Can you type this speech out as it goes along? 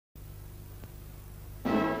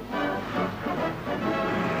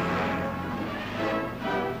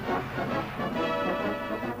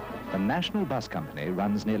national bus company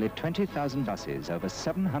runs nearly 20,000 buses over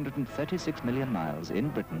 736 million miles in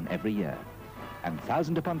Britain every year. And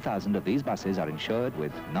thousand upon thousand of these buses are insured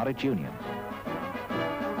with Norwich Union.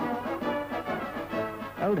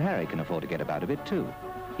 Old Harry can afford to get about a bit too.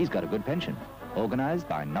 He's got a good pension, organised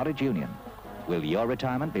by Norwich Union. Will your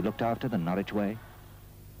retirement be looked after the Norwich way?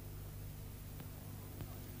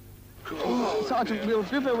 Sergeant, we'll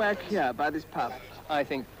bivouac here by this pub. I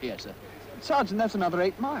think, yes, sir. Sergeant, that's another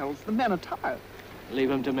 8 miles. The men are tired. Leave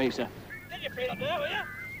them to me, sir. Get your feet up there, will you?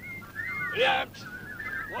 Williams!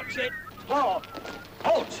 Watch it. Slow!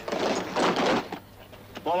 Halt!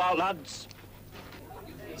 Fall out, lads.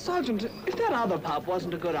 Sergeant, if that other pub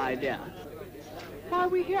wasn't a good idea, why are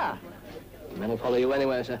we here? The men will follow you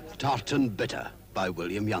anywhere, sir. Tartan Bitter by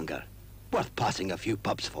William Younger. Worth passing a few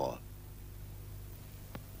pubs for.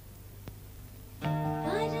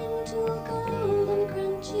 Bite into a golden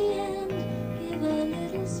crunchy end, give a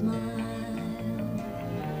little smile.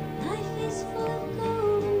 Life is full of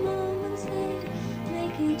golden moments, they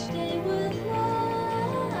make each day worthwhile.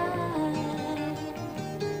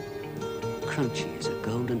 Crunchy is a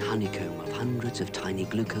golden honeycomb of hundreds of tiny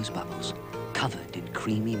glucose bubbles, covered in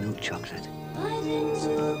creamy milk chocolate. Bite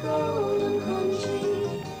into a golden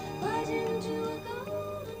crunchy, bite into a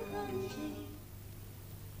golden crunchy.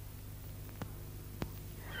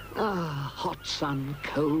 Ah, hot sun,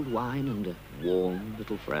 cold wine, and warm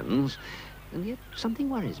little friends. And yet something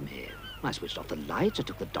worries me. I switched off the lights, I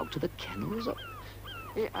took the dog to the kennels.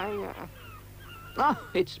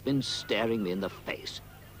 It's been staring me in the face.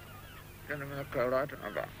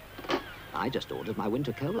 I just ordered my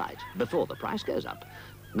winter coal light before the price goes up.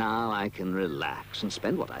 Now I can relax and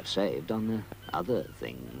spend what I've saved on other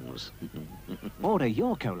things. Order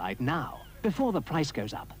your coal light now, before the price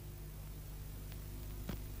goes up.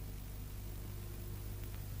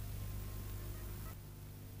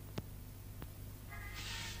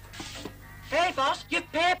 Hey, boss, you've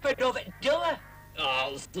papered over the door.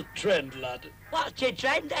 Oh, it's the trend, lad. What's your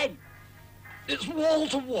trend, then? It's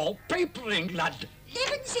wall-to-wall papering, lad.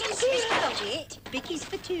 11.66 budget, Vicky's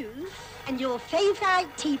for two, and your favourite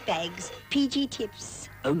tea bags, PG Tips.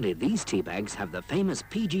 Only these tea bags have the famous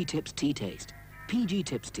PG Tips tea taste. PG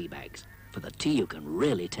Tips tea bags, for the tea you can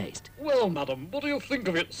really taste. Well, madam, what do you think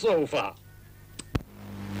of it so far?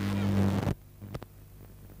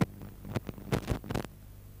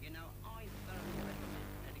 You know, I thoroughly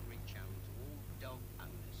recommend pedigree chum to all dog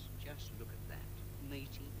owners. Just look at that.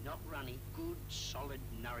 Meaty, not runny, good, solid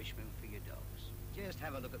nourishment for your dogs. Just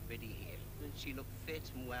have a look at Biddy here. Doesn't she look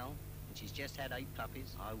fit and well? And she's just had 8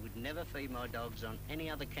 puppies. I would never feed my dogs on any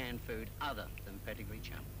other canned food other than pedigree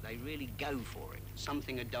chum. They really go for it.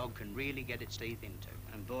 Something a dog can really get its teeth into.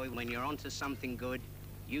 And boy, when you're onto something good,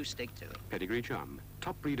 you stick to it. Pedigree chum.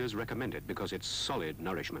 Top breeders recommend it because it's solid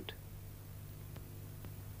nourishment.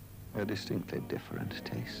 A distinctly different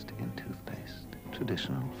taste in toothpaste.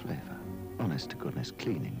 Traditional flavour. Honest-to-goodness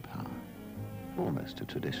cleaning power. Almost a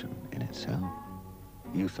tradition in itself.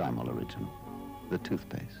 Euthymol Original. The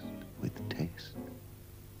toothpaste with taste.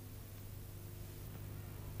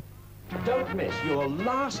 Don't miss your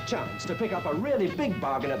last chance to pick up a really big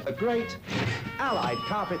bargain at the great Allied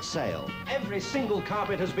Carpet Sale. Every single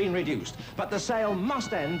carpet has been reduced, but the sale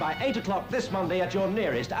must end by 8 o'clock this Monday at your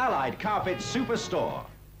nearest Allied Carpet Superstore.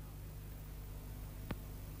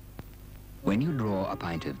 When you draw a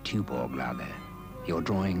pint of Tuborg lager, you're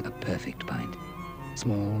drawing a perfect pint.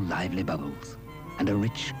 Small, lively bubbles, and a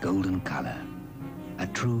rich golden colour. A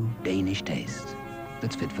true Danish taste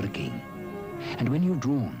that's fit for a king. And when you've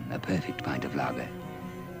drawn a perfect pint of lager,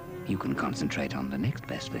 you can concentrate on the next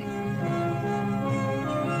best thing.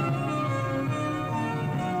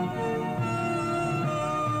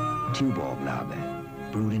 Tuborg lager,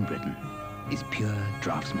 brewed in Britain, is pure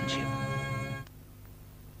draftsmanship.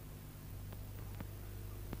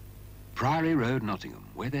 Priory Road, Nottingham,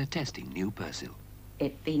 where they're testing new Persil.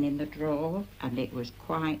 It'd been in the drawer and it was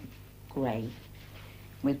quite grey.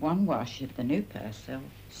 With one wash of the new Persil,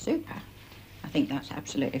 super. I think that's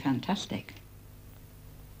absolutely fantastic.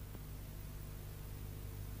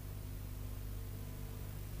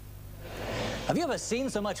 Have you ever seen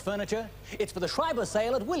so much furniture? It's for the Schreiber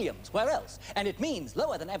sale at Williams. Where else? And it means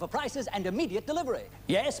lower than ever prices and immediate delivery.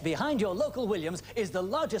 Yes, behind your local Williams is the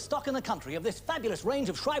largest stock in the country of this fabulous range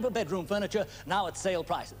of Schreiber bedroom furniture, now at sale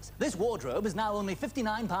prices. This wardrobe is now only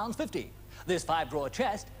 £59.50. This 5-drawer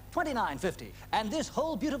chest, $29.50. And this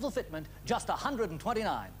whole beautiful fitment, just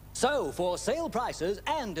 $129. So, for sale prices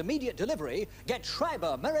and immediate delivery, get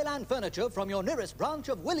Schreiber Maryland furniture from your nearest branch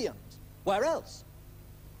of Williams. Where else?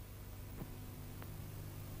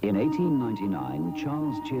 In 1899,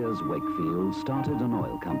 Charles Cheers Wakefield started an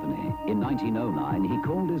oil company. In 1909, he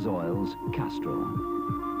called his oils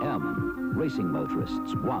Castrol. Airmen, racing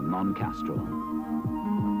motorists won on Castrol.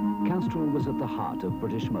 Castrol was at the heart of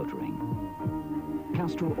British motoring.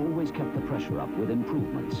 Castrol always kept the pressure up with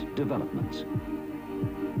improvements, developments.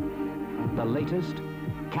 The latest,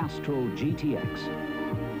 Castrol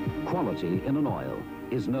GTX. Quality in an oil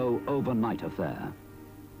is no overnight affair.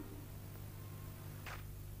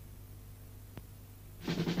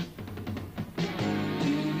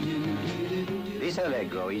 This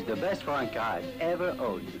Allegro is the best foreign car I've ever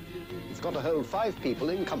owned. It's got to hold 5 people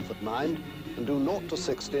in comfort, mind, and do 0 to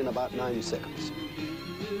 60 in about 9 seconds.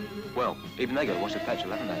 Well, even they got to wash the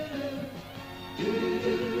petrol, haven't they?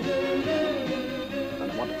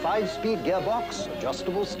 And I want a 5-speed gearbox,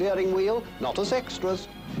 adjustable steering wheel, not as extras.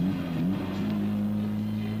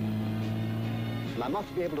 And I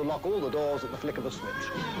must be able to lock all the doors at the flick of a switch.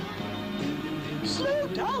 Slow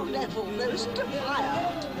down, Ethel. There's a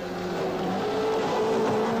fire.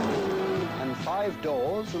 And 5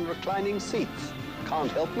 doors and reclining seats.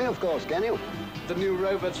 Can't help me, of course, can you? The new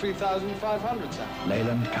Rover 3500, sir.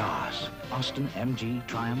 Leyland Cars. Austin, MG,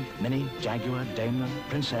 Triumph, Mini, Jaguar, Daimler,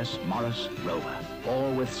 Princess, Morris, Rover.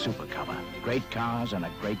 All with super cover. Great cars and a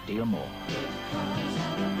great deal more.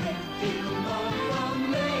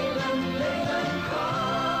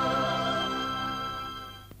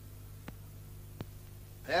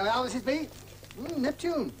 There we are, Mrs. B.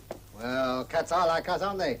 Neptune. Well, cats are like us,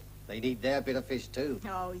 aren't they? They need their bit of fish, too.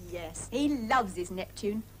 Oh, yes. He loves his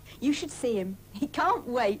Neptune. You should see him. He can't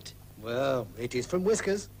wait. Well, it is from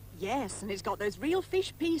Whiskers. Yes, and it's got those real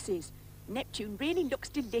fish pieces. Neptune really looks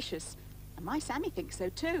delicious. And my Sammy thinks so,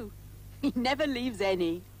 too. He never leaves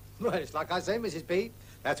any. Well, it's like I say, Mrs. B.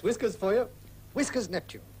 That's Whiskers for you. Whiskers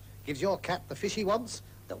Neptune. Gives your cat the fish he wants,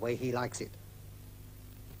 the way he likes it.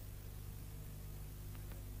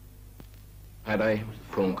 Had a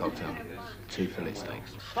prawn cocktail, 2 fillet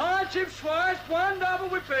steaks. 5 chips fries, 1 double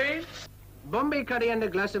with beans. Bombay curry and a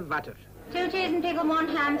glass of water. 2 cheese and pickle, 1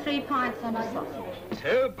 ham, 3 pints and a sausage.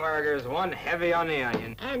 2 burgers, 1 heavy on the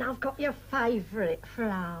onion. And I've got your favourite for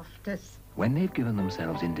afters. When they've given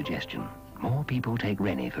themselves indigestion, more people take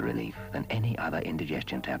Rennie for relief than any other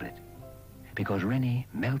indigestion tablet. Because Rennie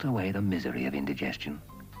melt away the misery of indigestion.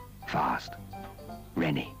 Fast.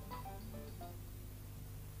 Rennie.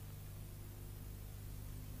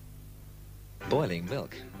 Boiling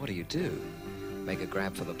milk, what do? Make a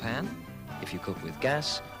grab for the pan. If you cook with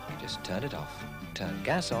gas, you just turn it off. Turn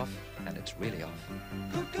gas off, and it's really off.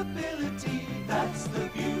 Cookability, that's the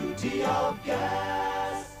beauty of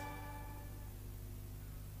gas.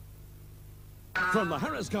 From the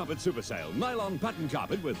Harris Carpet Super Sale, nylon pattern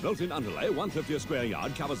carpet with built-in underlay, 150 a square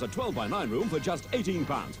yard, covers a 12 by 9 room for just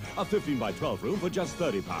 £18, a 15 by 12 room for just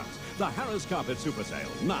 £30. The Harris Carpet Super Sale,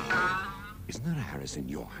 now. Isn't there a Harris in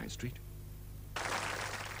your high street?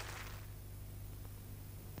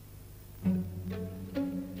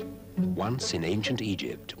 Once in ancient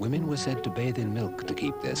Egypt, women were said to bathe in milk to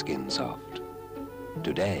keep their skin soft.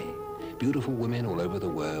 Today, beautiful women all over the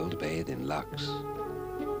world bathe in Lux.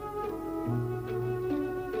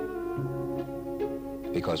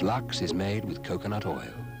 Because Lux is made with coconut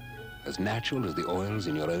oil, as natural as the oils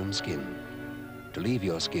in your own skin, to leave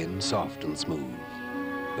your skin soft and smooth,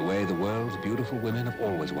 the way the world's beautiful women have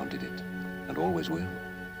always wanted it, and always will.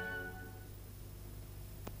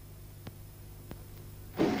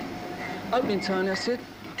 Opening time, I said.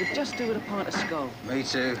 Could just do with a pint of skull. Me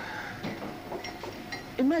too.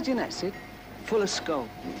 Imagine that, Sid. Full of skull.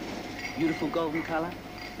 Beautiful golden colour.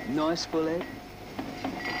 Nice full head.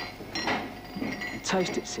 And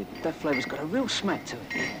taste it, Sid. That flavour's got a real smack to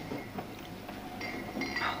it.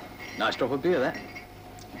 Nice drop of beer, that.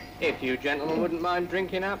 If you gentlemen wouldn't mind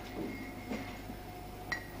drinking up.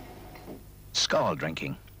 Skull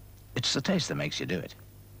drinking. It's the taste that makes you do it.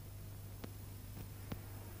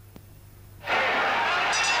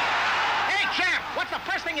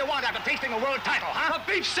 First thing you want after tasting a world title, huh?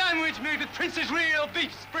 A beef sandwich made with Prince's real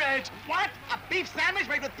beef spread. What? A beef sandwich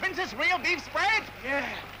made with Prince's real beef spread? Yeah.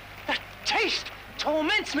 The taste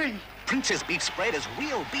torments me. Prince's beef spread is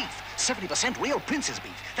real beef. 70% real Prince's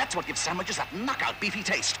beef. That's what gives sandwiches that knockout beefy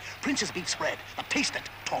taste. Prince's beef spread. The taste that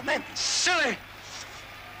torments. Silly.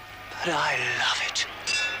 But I love it.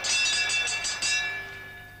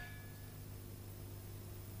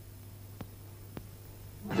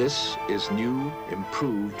 This is new,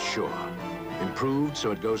 improved Sure. Improved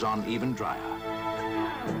so it goes on even drier.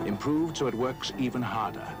 Improved so it works even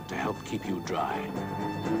harder to help keep you dry.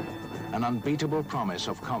 An unbeatable promise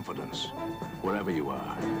of confidence wherever you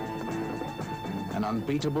are. An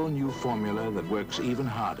unbeatable new formula that works even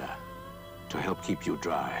harder to help keep you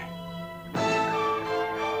dry.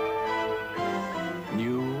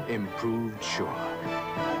 New, improved Sure.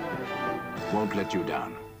 Won't let you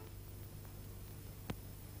down.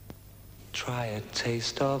 Try a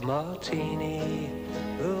taste of martini.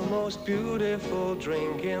 The most beautiful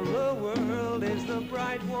drink in the world is the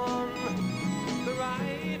bright one, the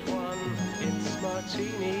right one. It's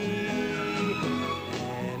martini.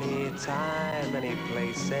 Anytime, any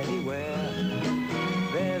place, anywhere.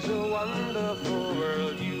 There's a wonderful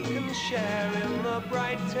world you can share in the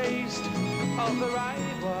bright taste of the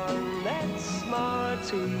right one. That's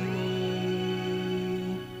martini.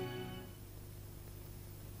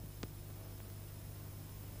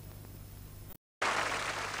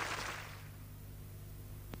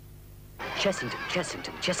 Chessington,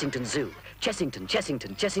 Chessington, Chessington Zoo. Chessington,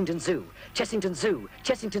 Chessington, Chessington Zoo. Chessington Zoo,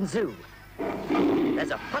 Chessington Zoo. There's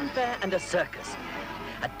a fun fair and a circus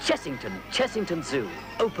at Chessington, Chessington Zoo.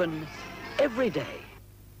 Open every day.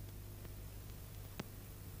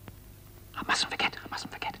 I mustn't forget, I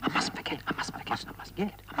mustn't forget, I mustn't forget, I mustn't forget, I mustn't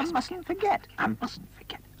forget, I mustn't forget, I mustn't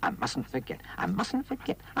forget, I mustn't forget, I mustn't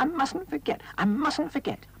forget, I mustn't forget, I mustn't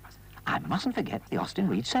forget, I mustn't forget the Austin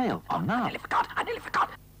Reed sale on now. I nearly forgot.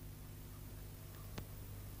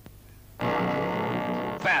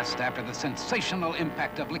 Fast after the sensational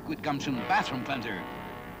impact of liquid gumption bathroom cleanser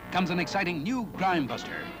comes an exciting new grime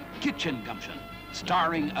buster, kitchen gumption,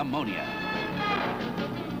 starring ammonia.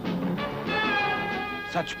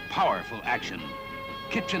 Such powerful action.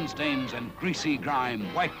 Kitchen stains and greasy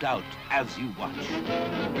grime wiped out as you watch.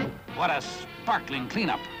 What a sparkling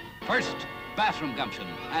cleanup. First, bathroom gumption,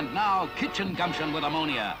 and now kitchen gumption with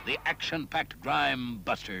ammonia, the action-packed grime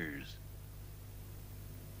busters.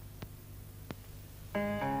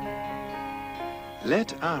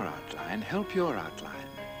 Let our outline help your outline.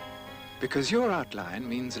 Because your outline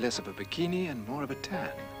means less of a bikini and more of a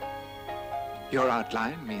tan. Your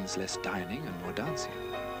outline means less dining and more dancing.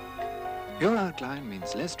 Your outline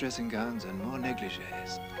means less dressing gowns and more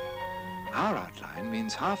negligees. Our outline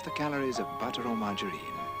means half the calories of butter or margarine.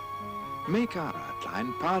 Make our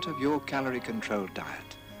outline part of your calorie-controlled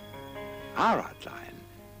diet. Our outline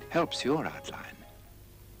helps your outline.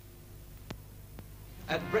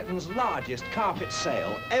 At Britain's largest carpet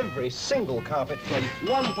sale, every single carpet from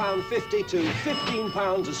 £1.50 to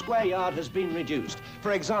 £15 a square yard has been reduced.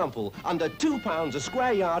 For example, under £2 a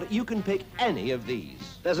square yard, you can pick any of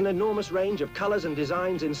these. There's an enormous range of colours and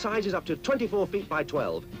designs in sizes up to 24 feet by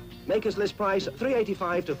 12. Makers list price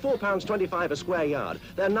 £3.85 to £4.25 a square yard.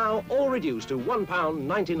 They're now all reduced to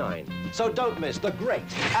 £1.99. So don't miss the great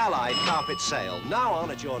Allied carpet sale, now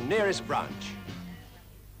on at your nearest branch.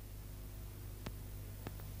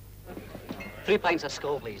 3 pints of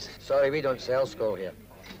Skull, please. Sorry, we don't sell Skull here.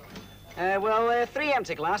 Well, 3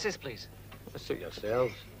 empty glasses, please. Suit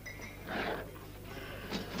yourselves.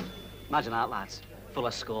 Imagine that, lads. Full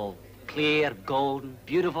of Skull. Clear, golden,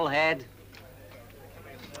 beautiful head.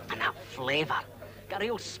 And that flavour. Got a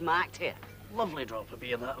real smack to it. Lovely drop of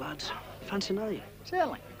beer, that, lads. Fancy another?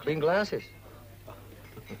 Certainly. Clean glasses.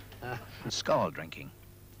 Skull drinking.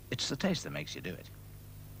 It's the taste that makes you do it.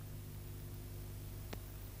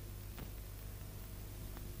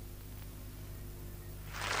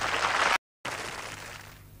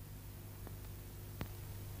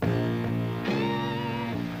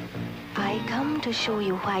 I come to show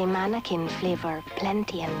you why mannequin flavor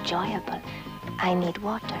plenty enjoyable. I need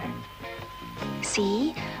water.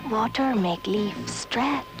 See, water make leaf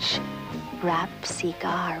stretch. Wrap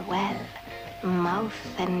cigar well.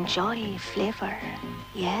 Mouth enjoy flavor.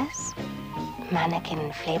 Yes?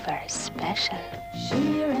 Mannequin flavor special.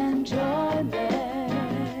 Sheer enjoyment.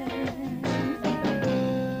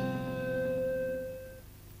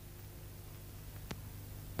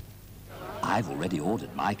 I've already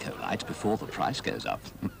ordered my colite before the price goes up.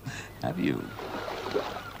 Have you?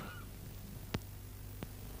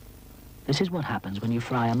 This is what happens when you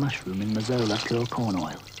fry a mushroom in Mazola pure corn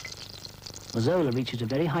oil. Mazola reaches a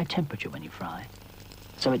very high temperature when you fry,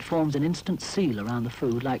 so it forms an instant seal around the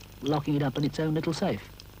food, like locking it up in its own little safe.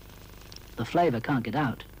 The flavor can't get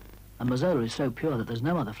out, and Mazola is so pure that there's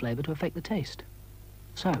no other flavor to affect the taste.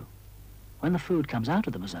 So, when the food comes out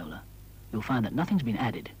of the Mazola, you'll find that nothing's been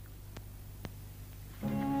added.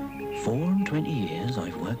 24 years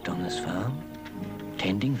I've worked on this farm,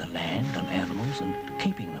 tending the land and animals and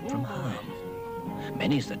keeping them from harm.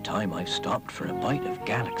 Many's the time I've stopped for a bite of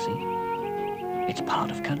Galaxy. It's part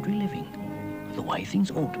of country living, the way things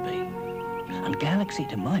ought to be. And Galaxy,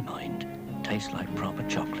 to my mind, tastes like proper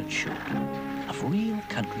chocolate should. Of real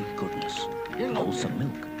country goodness, wholesome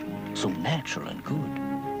milk, so natural and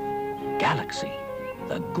good. Galaxy.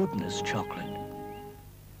 the Goodness chocolate.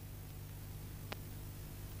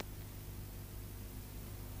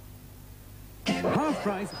 Half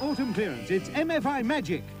price autumn clearance. It's MFI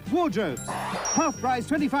Magic. Wardrobes. Half price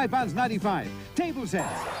 £25.95. Table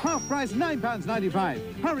sets. Half price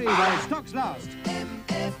 £9.95. Hurry while stocks last.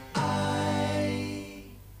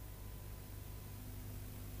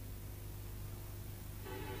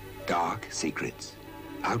 Dark secrets.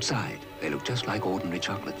 Outside, they look just like ordinary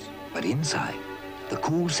chocolates. But inside, the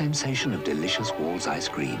cool sensation of delicious Wall's ice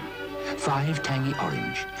cream. 5 tangy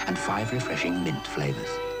orange and 5 refreshing mint flavors.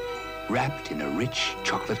 Wrapped in a rich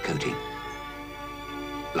chocolate coating.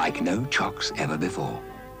 Like no chocks ever before.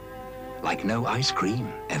 Like no ice cream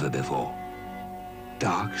ever before.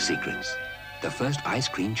 Dark secrets. The first ice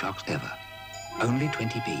cream chocks ever. Only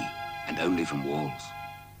 20p and only from Wall's.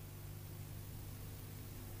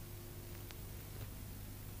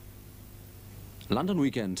 London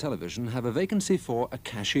Weekend Television have a vacancy for a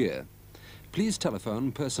cashier. Please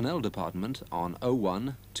telephone Personnel Department on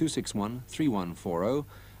 01 261 3140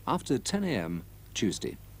 after 10 a.m.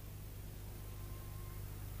 Tuesday.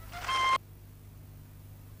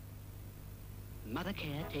 Mother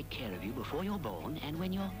Care take care of you before you're born and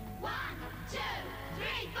when you're... 1, 2,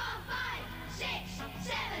 3, 4, 5, 6,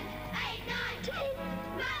 7, 8, 9, 10.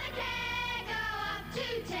 Mother Care, go up to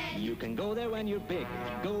 10. You can go there when you're big,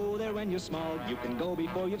 go there when you're small. You can go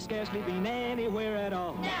before you've scarcely been anywhere at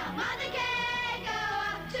all. Now Mother Care, go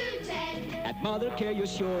up to 10. At Mother Care, you're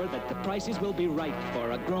sure that the prices will be right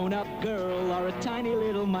for a grown-up girl or a tiny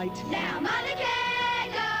little mite. Now Mother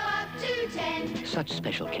Care, go up to 10. Such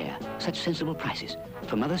special care, such sensible prices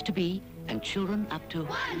for mothers-to-be and children up to...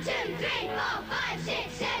 1, 2, 3, 4, 5,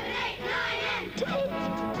 6, 7, 8, 9, and 10.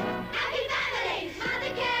 Happy families,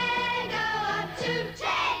 Mother Care, go up to 10.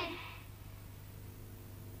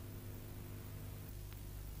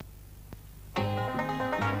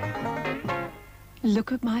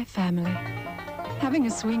 Look at my family. Having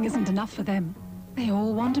a swing isn't enough for them. They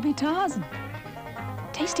all want to be Tarzan.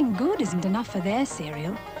 Tasting good isn't enough for their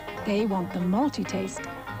cereal. They want the malty taste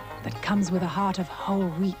that comes with a heart of whole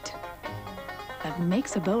wheat, that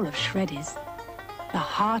makes a bowl of Shreddies the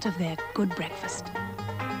heart of their good breakfast.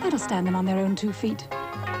 That'll stand them on their own 2 feet.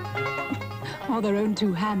 Or their own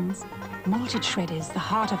 2 hands. Malted Shreddies, the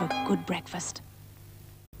heart of a good breakfast.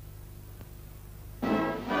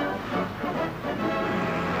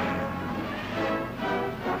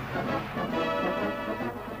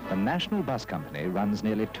 The National Bus Company runs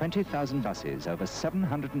nearly 20,000 buses over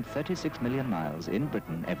 736 million miles in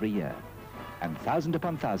Britain every year. And thousand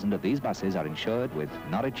upon thousand of these buses are insured with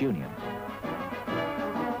Norwich Union.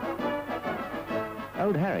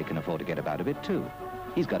 Old Harry can afford to get about a bit too.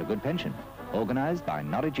 He's got a good pension, organised by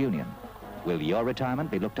Norwich Union. Will your retirement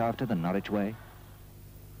be looked after the Norwich way?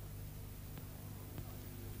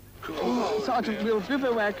 Sergeant, we'll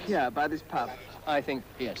bivouac here by this pub. I think,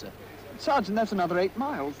 yes, sir. Sergeant, that's another 8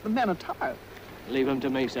 miles. The men are tired. Leave them to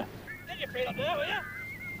me, sir. Get your feet up there, will you?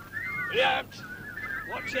 Yeah.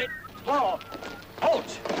 Watch it. Halt!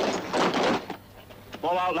 Halt!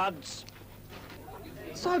 Ball out, lads.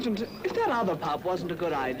 Sergeant, if that other pub wasn't a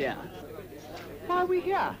good idea, why are we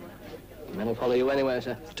here? The men will follow you anywhere,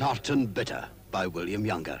 sir. Tartan Bitter by William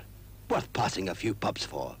Younger. Worth passing a few pubs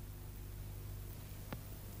for.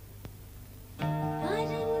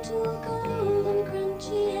 Bite into a golden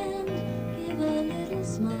crunchy and give a little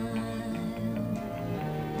smile.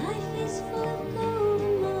 Life is full of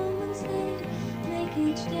golden moments, they make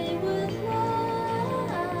each day worthwhile.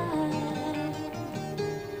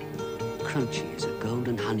 Crunchy is a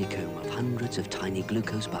golden honeycomb of hundreds of tiny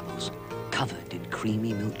glucose bubbles, covered in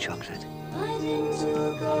creamy milk chocolate. Bite into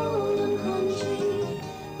a golden crunchy,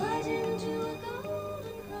 bite into a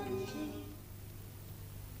golden crunchy.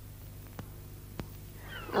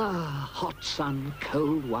 Ah, hot sun,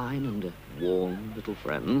 cold wine, and warm little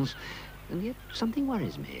friends. And yet something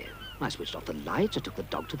worries me. I switched off the lights, I took the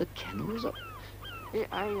dog to the kennels.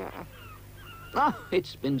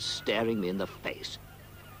 It's been staring me in the face.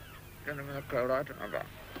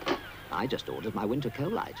 I just ordered my winter coal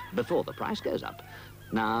light before the price goes up.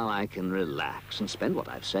 Now I can relax and spend what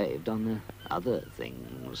I've saved on the other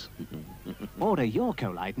things. Order your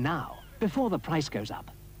coal light now, before the price goes up.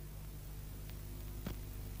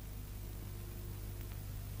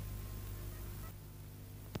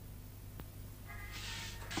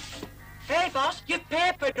 Hey, boss, you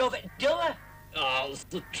papered over at the door. Oh, it's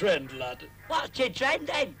the trend, lad. What's your trend,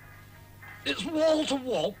 then? It's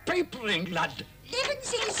wall-to-wall papering, lad.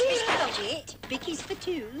 11/6 budget, Vicky's for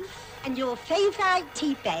 2, and your favourite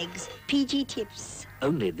tea bags, PG Tips.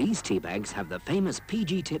 Only these tea bags have the famous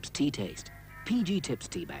PG Tips tea taste. PG Tips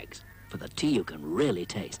tea bags. for the tea you can really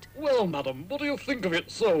taste. Well, madam, what do you think of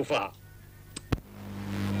it so far?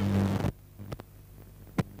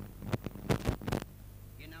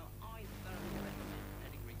 You know, I thoroughly recommend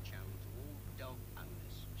pedigree chow to all dog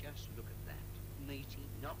owners. Just look at that. Meaty,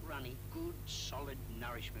 not runny, good, solid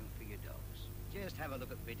nourishment for your dogs. Just have a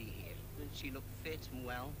look at Biddy here. Doesn't she look fit and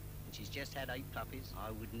well? And she's just had 8 puppies.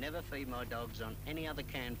 I would never feed my dogs on any other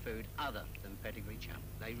canned food other than pedigree chow.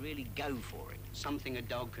 They really go for it. Something a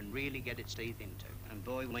dog can really get its teeth into. And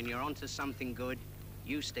boy, when you're onto something good,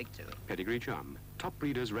 you stick to it. Pedigree Chum. Top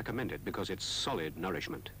breeders recommend it because it's solid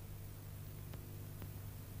nourishment.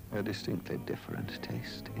 A distinctly different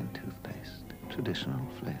taste in toothpaste. Traditional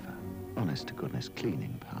flavor. Honest-to-goodness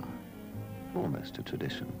cleaning power. Almost a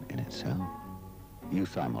tradition in itself.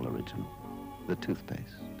 Euthymal Original. The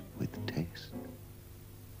toothpaste with taste.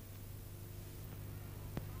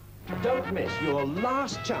 Don't miss your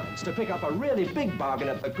last chance to pick up a really big bargain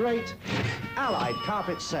at the great Allied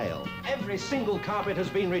Carpet Sale. Every single carpet has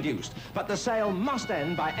been reduced, but the sale must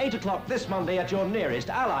end by 8 o'clock this Monday at your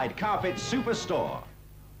nearest Allied Carpet Superstore.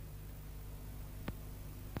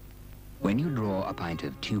 When you draw a pint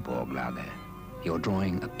of Tuborg lager, you're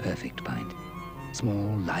drawing a perfect pint.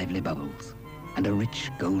 Small, lively bubbles and a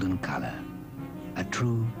rich golden color. A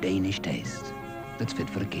true Danish taste that's fit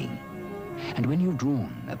for a king. And when you've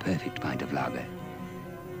drawn a perfect pint of lager,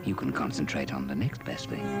 you can concentrate on the next best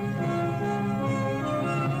thing.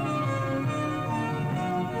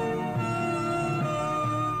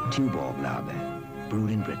 Tuborg lager,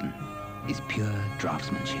 brewed in Britain, is pure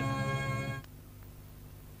draftsmanship.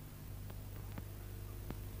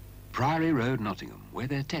 Priory Road, Nottingham, where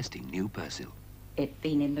they're testing new Persil. It'd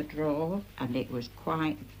been in the drawer and it was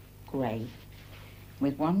quite grey.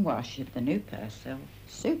 With one wash of the new Persil,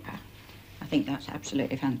 super. I think that's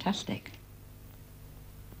absolutely fantastic.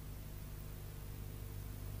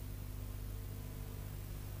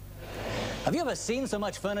 Have you ever seen so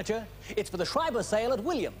much furniture? It's for the Schreiber sale at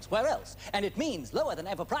Williams. Where else? And it means lower than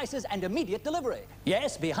ever prices and immediate delivery.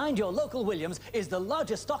 Yes, behind your local Williams is the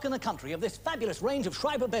largest stock in the country of this fabulous range of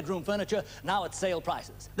Schreiber bedroom furniture, now at sale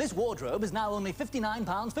prices. This wardrobe is now only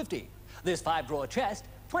 £59.50. This 5-drawer chest,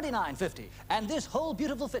 $29.50. And this whole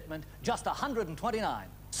beautiful fitment, just $129.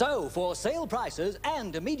 So, for sale prices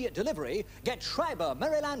and immediate delivery, get Schreiber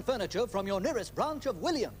Maryland furniture from your nearest branch of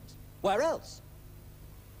Williams. Where else?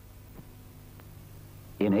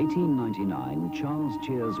 In 1899, Charles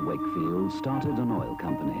Cheers Wakefield started an oil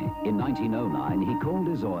company. In 1909, he called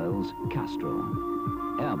his oils Castrol.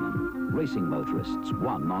 Airmen, racing motorists,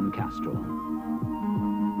 won on Castrol.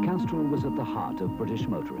 Castrol was at the heart of British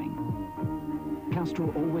motoring.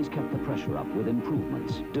 Castrol always kept the pressure up with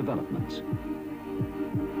improvements, developments.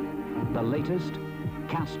 The latest,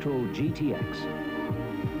 Castrol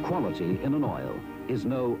GTX. Quality in an oil is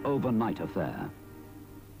no overnight affair.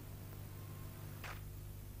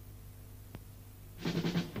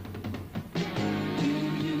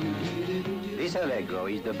 This Allegro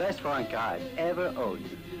is the best foreign car I've ever owned.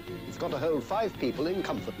 It's got to hold 5 people in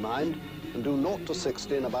comfort, mind, and do 0 to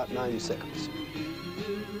 60 in about 9 seconds.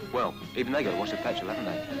 Well, even they got to wash the petrol, haven't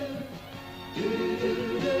they?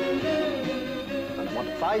 And I want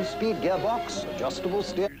a 5-speed gearbox, adjustable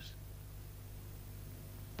steers.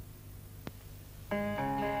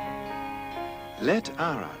 Let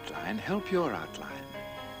our outline help your outline.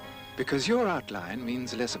 Because your outline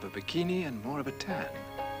means less of a bikini and more of a tan.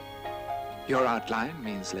 Your outline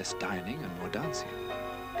means less dining and more dancing.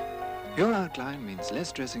 Your outline means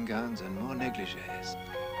less dressing gowns and more negligees.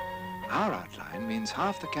 Our outline means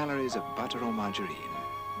half the calories of butter or margarine.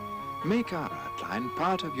 Make our outline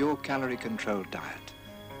part of your calorie-controlled diet.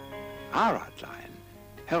 Our outline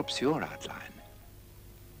helps your outline.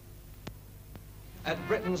 At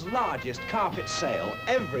Britain's largest carpet sale,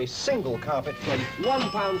 every single carpet from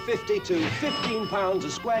 £1.50 to £15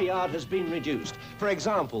 a square yard has been reduced. For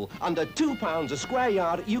example, under £2 a square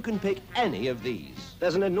yard, you can pick any of these.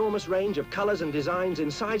 There's an enormous range of colours and designs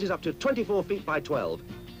in sizes up to 24 feet by 12.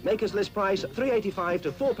 Makers list price £3.85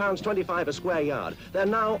 to £4.25 a square yard. They're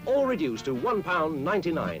now all reduced to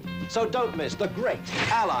 £1.99. So don't miss the great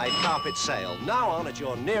Allied Carpet Sale, now on at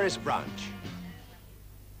your nearest branch.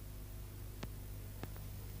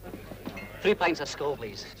 3 pints of Skol,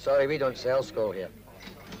 please. Sorry, we don't sell Skol here.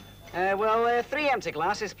 3 empty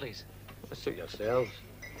glasses, please. Suit yourselves.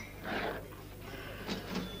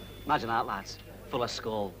 Imagine that, lads. Full of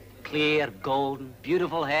Skol. Clear, golden,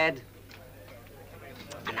 beautiful head.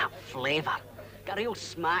 And that flavour. Got a real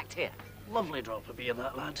smack to it. Lovely drop of beer,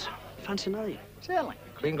 that, lads. Fancy another? Certainly.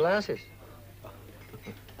 Clean glasses.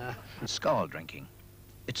 Skol drinking.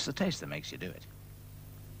 It's the taste that makes you do it.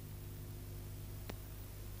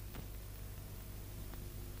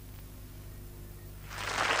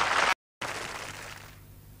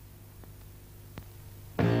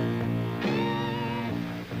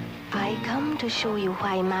 come to show you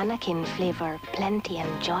why mannequin flavor plenty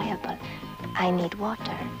enjoyable. I need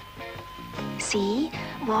water. See,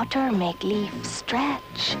 water make leaf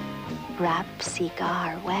stretch. Wrap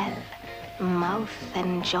cigar well. Mouth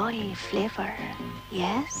enjoy flavor.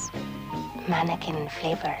 Yes? Mannequin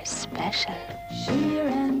flavor special. Sheer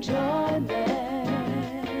enjoyment.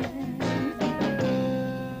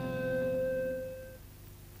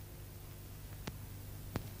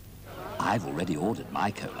 I've already ordered my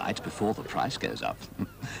colite before the price goes up.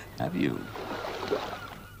 Have you?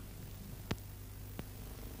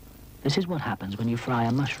 This is what happens when you fry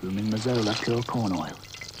a mushroom in Mazola pure corn oil.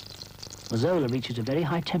 Mazola reaches a very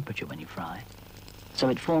high temperature when you fry, so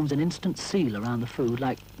it forms an instant seal around the food,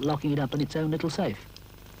 like locking it up in its own little safe.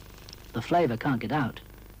 The flavour can't get out,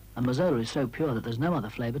 and Mazola is so pure that there's no other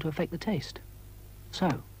flavour to affect the taste.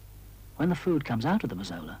 So, when the food comes out of the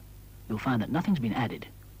Mazola, you'll find that nothing's been added.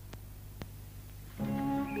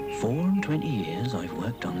 24 years I've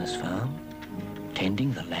worked on this farm,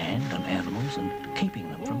 tending the land and animals and keeping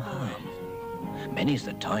them from harm. Many's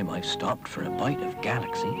the time I've stopped for a bite of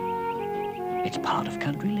galaxy. It's part of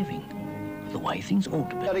country living, the way things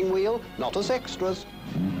ought to be. Steering wheel, not as extras.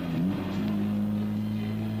 And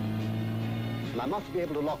I must be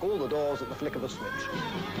able to lock all the doors at the flick of a switch.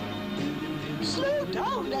 Slow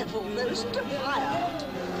down, Ethel. There's a fire.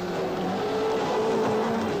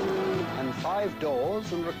 And 5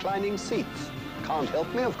 doors and reclining seats. Can't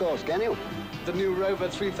help me, of course, can you? The new Rover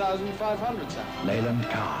 3500, sir. Leyland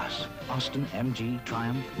Cars. Austin, MG,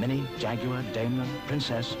 Triumph, Mini, Jaguar, Daimler,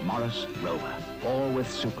 Princess, Morris, Rover. All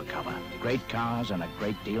with super cover. Great cars and a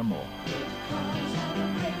great deal more.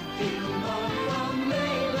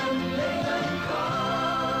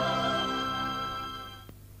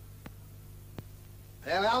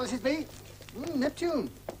 There we are, Mrs. B.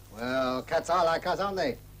 Neptune. Well, cats are like us, aren't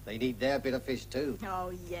they? They need their bit of fish, too.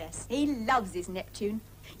 Oh, yes. He loves his Neptune.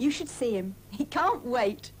 You should see him. He can't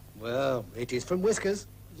wait. Well, it is from Whiskers.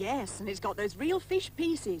 Yes, and it's got those real fish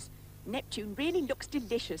pieces. Neptune really looks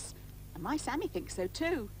delicious. And my Sammy thinks so,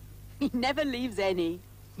 too. He never leaves any.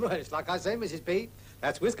 Well, it's like I say, Mrs. B.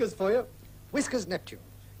 That's Whiskers for you. Whiskers Neptune.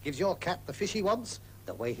 Gives your cat the fish he wants,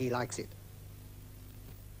 the way he likes it.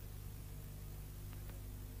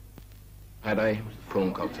 Had a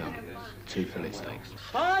prawn cocktail, 2 fillet steaks.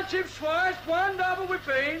 5 chips fries, 1 double with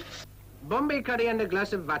beans. Bombay curry and a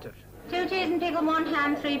glass of water. 2 cheese and pickle, 1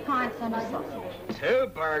 ham, 3 pints and a sausage. 2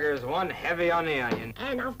 burgers, 1 heavy on the onion.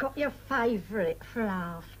 And I've got your favourite for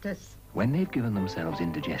afters. When they've given themselves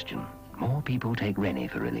indigestion, more people take Rennie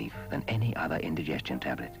for relief than any other indigestion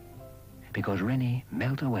tablet. Because Rennie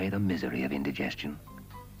melt away the misery of indigestion.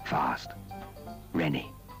 Fast.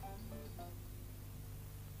 Rennie.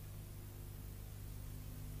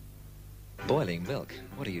 Boiling milk,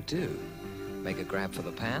 what do? Make a grab for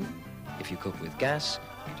the pan. If you cook with gas,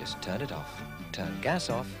 you just turn it off. Turn gas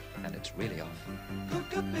off, and it's really off.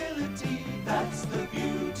 Cookability, that's the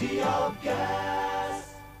beauty of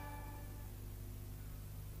gas.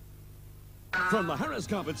 From the Harris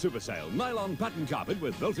Carpet Super Sale, nylon pattern carpet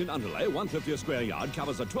with built-in underlay, 150 a square yard,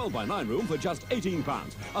 covers a 12 by 9 room for just £18,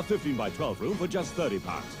 a 15 by 12 room for just £30.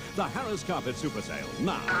 The Harris Carpet Super Sale,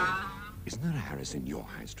 now. Isn't there a Harris in your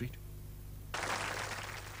high street?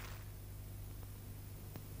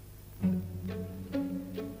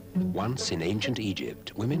 Once in ancient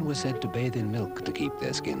Egypt, women were said to bathe in milk to keep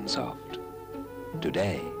their skin soft.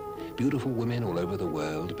 Today, beautiful women all over the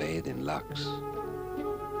world bathe in Lux.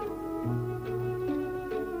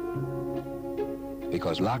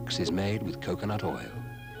 Because Lux is made with coconut oil,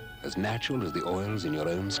 as natural as the oils in your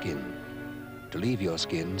own skin, to leave your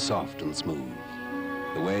skin soft and smooth,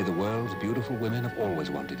 the way the world's beautiful women have always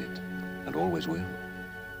wanted it, and always will.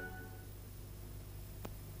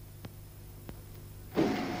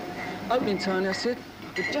 Opening time, that's it.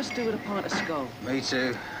 Could just do with a pint of skull. Me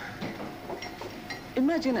too.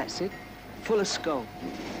 Imagine that, Sid. Full of skull.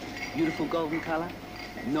 Beautiful golden colour.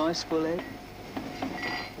 Nice full head.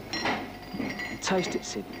 And taste it,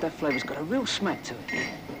 Sid. That flavour's got a real smack to it.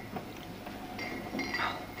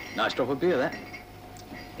 Nice drop of beer, that.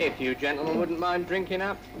 If you gentlemen wouldn't mind drinking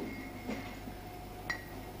up.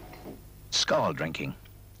 Skull drinking.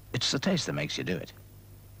 It's the taste that makes you do it.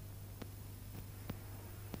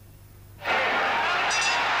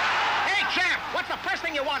 First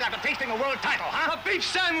thing you want after tasting a world title, huh? A beef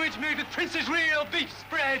sandwich made with Prince's real beef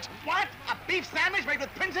spread. What? A beef sandwich made with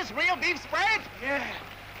Prince's real beef spread? Yeah.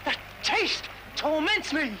 The taste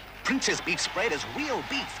torments me. Prince's beef spread is real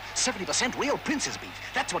beef. 70% real Prince's beef.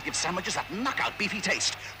 That's what gives sandwiches that knockout beefy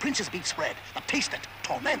taste. Prince's beef spread. The taste that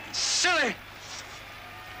torments. Silly.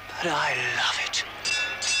 But I love it.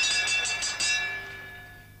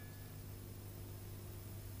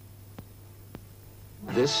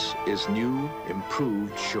 This is new,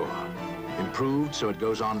 improved Sure. Improved so it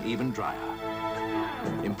goes on even drier.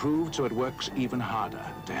 Improved so it works even harder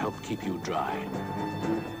to help keep you dry.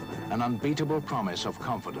 An unbeatable promise of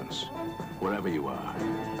confidence wherever you are.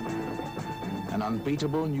 An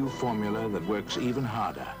unbeatable new formula that works even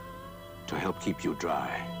harder to help keep you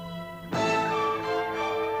dry.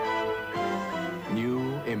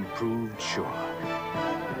 New, improved Sure.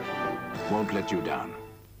 Won't let you down.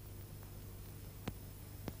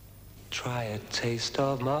 Try a taste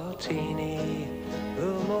of martini.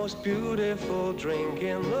 The most beautiful drink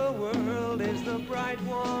in the world is the bright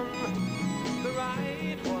one, the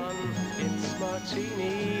right one. It's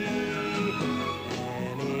martini.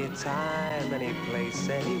 Anytime, any place,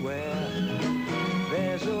 anywhere.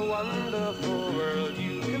 There's a wonderful world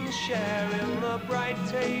you can share in the bright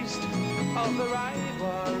taste of the right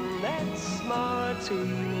one. That's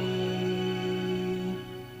martini.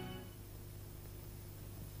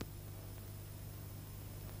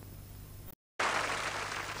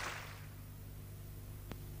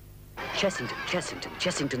 Chessington, Chessington,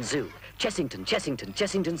 Chessington Zoo. Chessington, Chessington,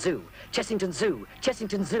 Chessington Zoo. Chessington Zoo,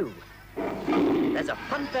 Chessington Zoo. There's a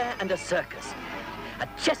fun fair and a circus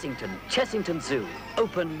at Chessington, Chessington Zoo.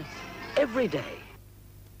 Open every day.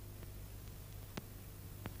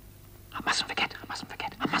 I mustn't forget, I mustn't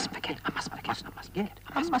forget, I mustn't forget, I mustn't forget, I mustn't forget,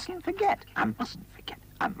 I mustn't forget, I mustn't forget,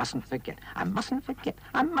 I mustn't forget, I mustn't forget,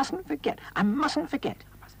 I mustn't forget, I mustn't forget,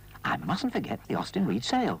 I mustn't forget the Austin Reed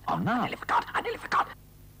sale. Oh, no. I nearly forgot.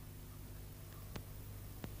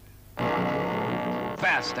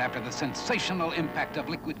 Fast after the sensational impact of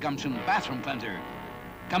Liquid Gumption Bathroom Cleanser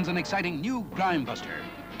comes an exciting new grime buster,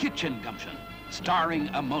 Kitchen Gumption, starring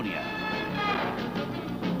ammonia.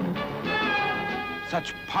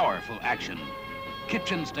 Such powerful action.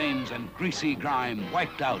 Kitchen stains and greasy grime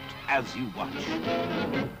wiped out as you watch.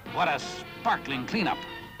 What a sparkling cleanup.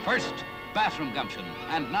 First, Bathroom Gumption,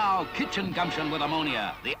 and now Kitchen Gumption with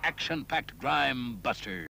ammonia, the action-packed grime buster.